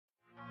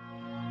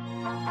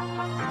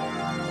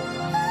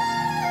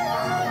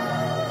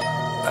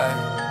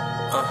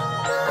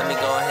Let me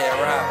go ahead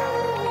and rap.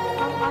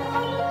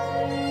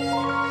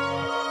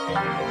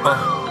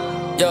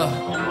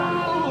 Yeah.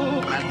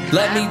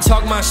 Let me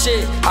talk my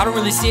shit. I don't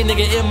really see a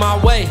nigga in my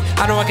way.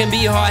 I know I can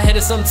be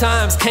hard-headed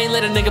sometimes. Can't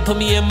let a nigga put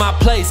me in my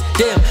place.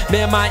 Damn,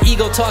 man, my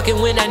ego talking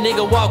when that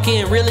nigga walk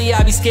in. Really,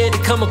 I be scared to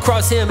come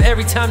across him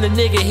every time the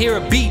nigga hear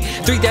a beat.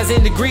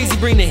 3,000 degrees, he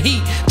bring the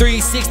heat.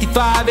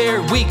 365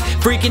 every week.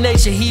 Freaking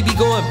nature, he be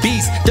going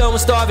beast. Done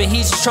with starving,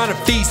 he's just trying to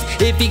feast.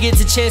 If he gets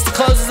a chance to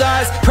close his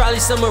eyes, probably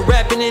somewhere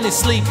rapping in his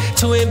sleep.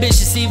 Too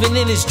ambitious even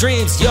in his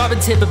dreams. Y'all been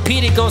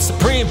Tempur-Pedic on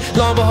Supreme.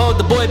 Long behold,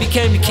 the boy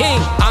became the king.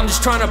 I'm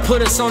just trying to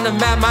put us on the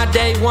map. My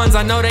day ones,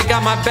 I know they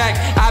got my back.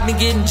 I've been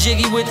getting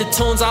jiggy with the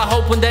tunes. I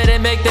hope one day they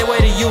make their way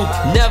to you.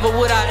 Never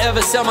would I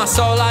ever sell my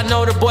soul. I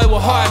know the boy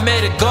was hard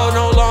made to go.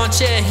 No lawn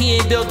chair, he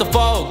ain't built to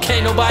fold.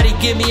 Can't nobody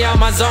get me out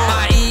my zone.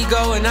 My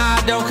ego and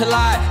I don't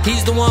collide.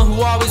 He's the one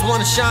who always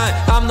wanna shine.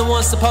 I'm the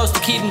one supposed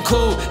to keep him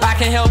cool. I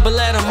can't help but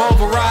let him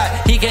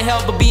override. He can't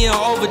help but be in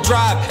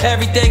overdrive.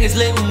 Everything is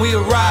lit when we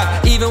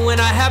arrive. Even when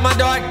I have my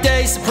dark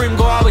days, Supreme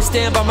go always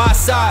stand by my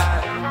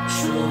side.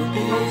 Truth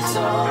be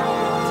told,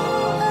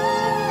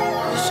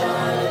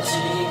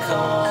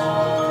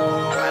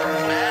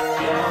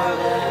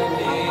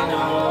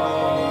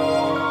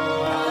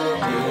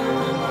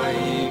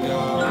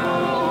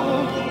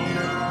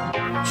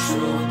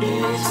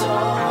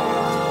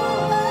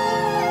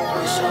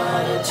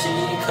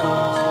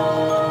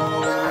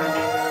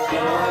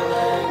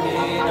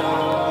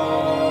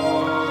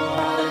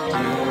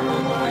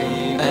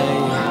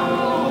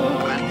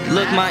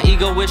 Look, my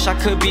ego wish I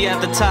could be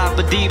at the top,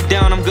 but deep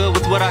down I'm good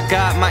with what I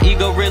got. My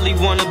ego really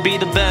wanna be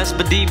the best,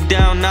 but deep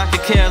down I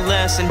could care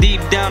less. And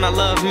deep down I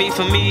love me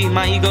for me.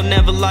 My ego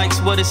never likes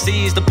what it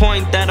sees. The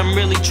point that I'm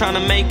really trying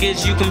to make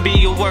is you can be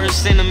your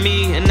worst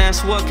enemy, and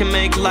that's what can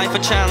make life a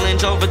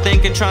challenge.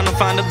 Overthinking, trying to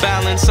find a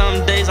balance.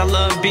 Some days I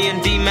love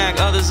being D.Mac,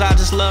 others I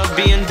just love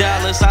being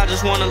Dallas. I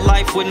just want a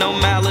life with no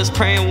malice,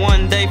 praying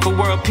one day for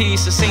world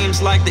peace. It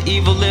seems like the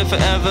evil live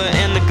forever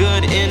and the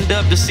good end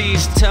up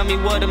deceased. Tell me,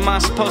 what am I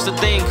supposed to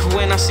think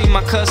when I see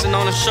my cousin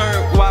on a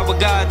shirt? Why would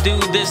God do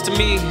this to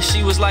me?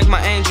 She was like my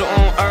angel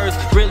on earth,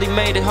 really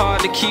made it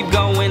hard to keep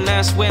going.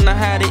 That's when I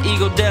had an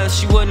ego death.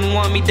 She wouldn't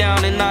want me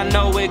down, and I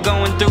know it,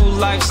 going through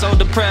life so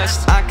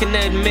depressed. I can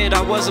admit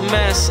I was a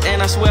mess,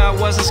 and I swear I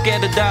wasn't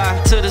scared to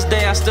die. To this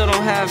day I still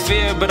don't have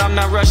fear, but I'm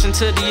not rushing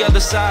to the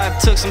other side.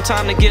 Took some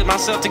time to get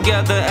myself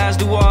together, as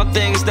do all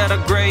things that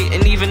are great.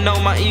 And even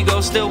though my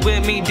ego's still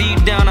with me,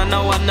 deep down I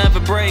know I'll never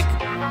break.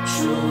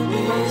 Truth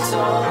be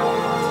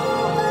told,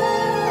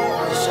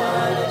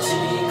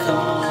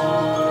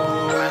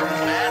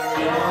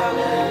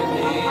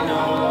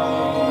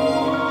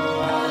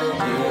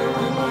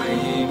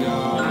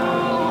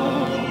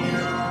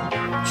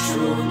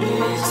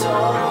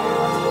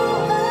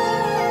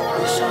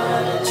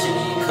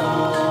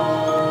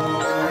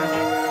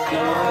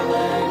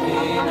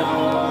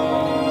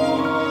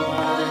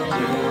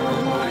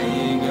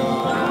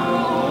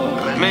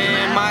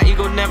 Man, my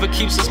ego never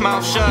keeps its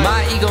mouth shut.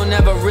 My ego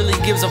never really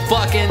gives a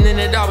fuck, and then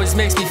it always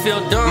makes me feel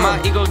dumb. My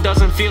ego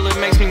doesn't feel, it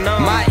makes me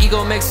numb. My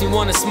ego makes me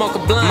wanna smoke a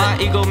blunt.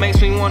 My ego makes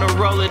me wanna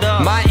roll it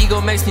up. My ego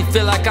makes me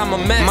feel like I'm a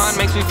mess. Mine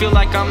makes me feel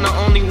like I'm the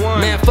only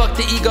one. Man, fuck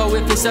the ego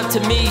if it's up to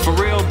me. For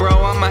real, bro,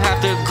 I'ma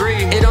have to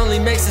agree. It only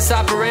makes us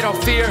operate on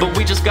fear, but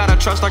we just gotta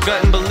trust our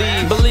gut and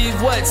believe. Believe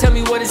what? Tell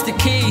me what is the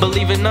key.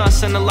 Believe in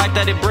us and the life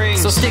that it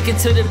brings. So sticking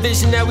to the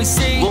vision that we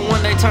see will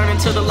one day turn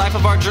into the life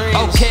of our dreams.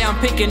 Okay, I'm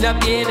picking up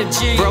the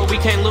energy. Bro, we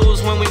can't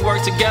lose when we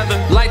work together.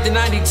 Like the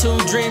 92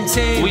 Dream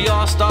Team. We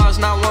all stars,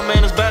 not one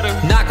man is better.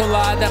 Not gonna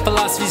lie, that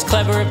philosophy's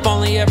clever. If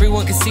only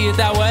everyone could see it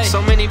that way.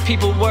 So many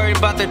people worried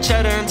about their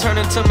cheddar and turn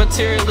into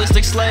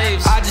materialistic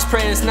slaves. I just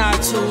pray it's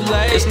not too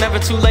late. It's never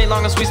too late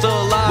long as we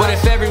still alive. What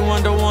if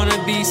everyone don't wanna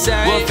be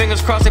saved? Well,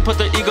 fingers crossed they put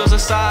their egos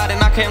aside.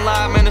 And I can't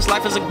lie, man, this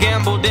life is a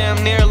gamble.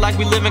 Damn near like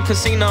we live in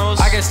casinos.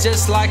 I guess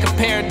just like a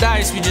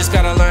paradise, we just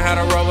gotta learn how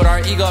to roll with our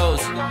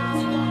egos.